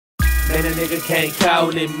Man, a nigga can't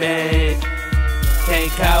call it, man.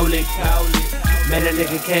 Can't call it. Man, a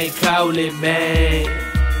nigga can't call it, man.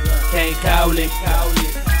 Can't call it.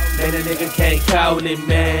 Man, a nigga can't call it,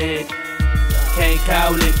 man. Can't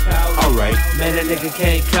call it. Alright. Man, a nigga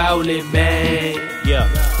can't call it, man.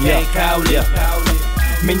 Can't call it.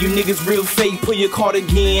 Man, you niggas real fake, pull your card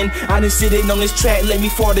again. I done sitting on this track, let me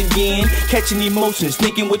fart again. Catching emotions,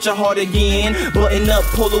 thinking with your heart again. Button up,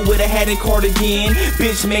 polo with a hat and cardigan.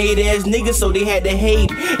 Bitch made ass niggas, so they had to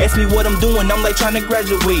hate. Ask me what I'm doing, I'm like trying to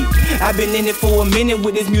graduate. I've been in it for a minute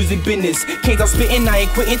with this music business. Can't stop spitting, I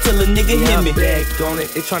ain't quitting till a nigga hit me. I'm back on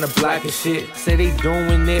it, they tryna block and shit. Say they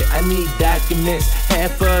doing it, I need documents.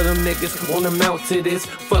 Half of them niggas wanna mount to this.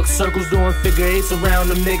 Fuck circles doing figure eights around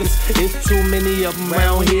them niggas. It's too many of them around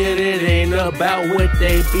here that ain't about what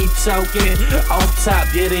they be talking. Off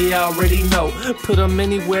top, yeah, they already know. Put them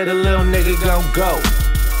anywhere the little nigga gon' go.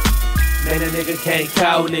 Man, a nigga can't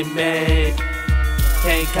call it, man.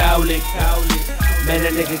 Can't call it. Man, a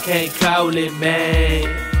nigga can't call it, man.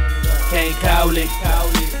 Can't call it.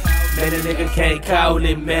 Man, a nigga can't call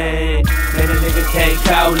it, man. Man, a nigga can't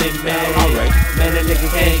call it, man. Alright. Man, a nigga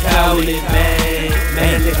can't call it, man.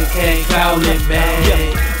 Man, a nigga can't call it,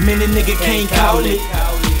 man. Man, a nigga can't call it.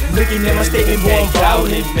 Looking at my statement, boy, I'm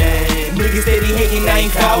ballin', man. Niggas steady hating, I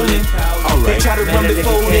ain't callin'. They try to run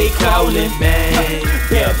before they callin', man.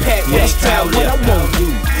 Bad pack, what's trap, what I won't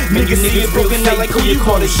do. Niggas broken out like who you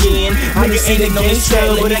call again. Nigga ain't on this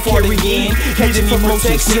trail, but I fart again. Catching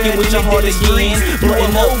emotions, sticking with your heart again.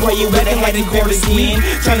 Blowing up where you at, I had to call again.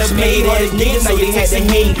 Tryna made ass niggas, now they had to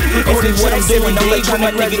hate. Recording what I'm doing, I'm like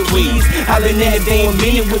tryna nigga please. I been in a day a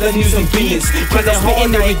minute with a news and business. Cause I'm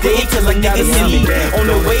spitting every day till a nigga see me. On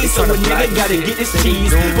the way, so a nigga gotta get this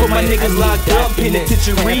cheese. Put my niggas locked up,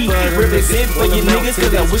 penitentiary. Represent for you niggas,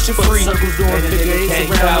 cause I wish you free. Circles doing figure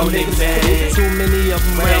eights around niggas, man. Too many of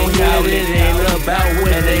them around here that ain't about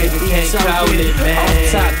what they be talking. Off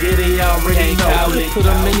top, yeah, they already know. Put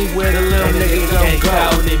them anywhere the little nigga gon' go.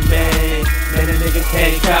 Man, a nigga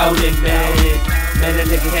can't call it, man. Man, a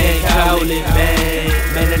nigga can't call it, man.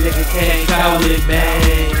 Man, a nigga can't call it,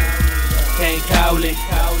 man. Can't call it.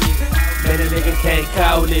 Man, a nigga can't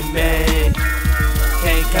call it, man.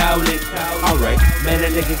 Can't call it. Alright. Man, a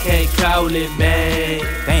nigga can't call it, man.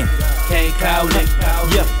 Damn. Can't call it.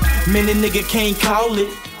 Man, a nigga can't call it.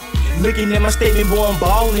 Looking at my statement, boy, I'm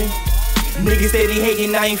ballin'. Niggas steady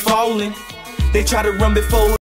hating, I ain't fallin'. They try to run before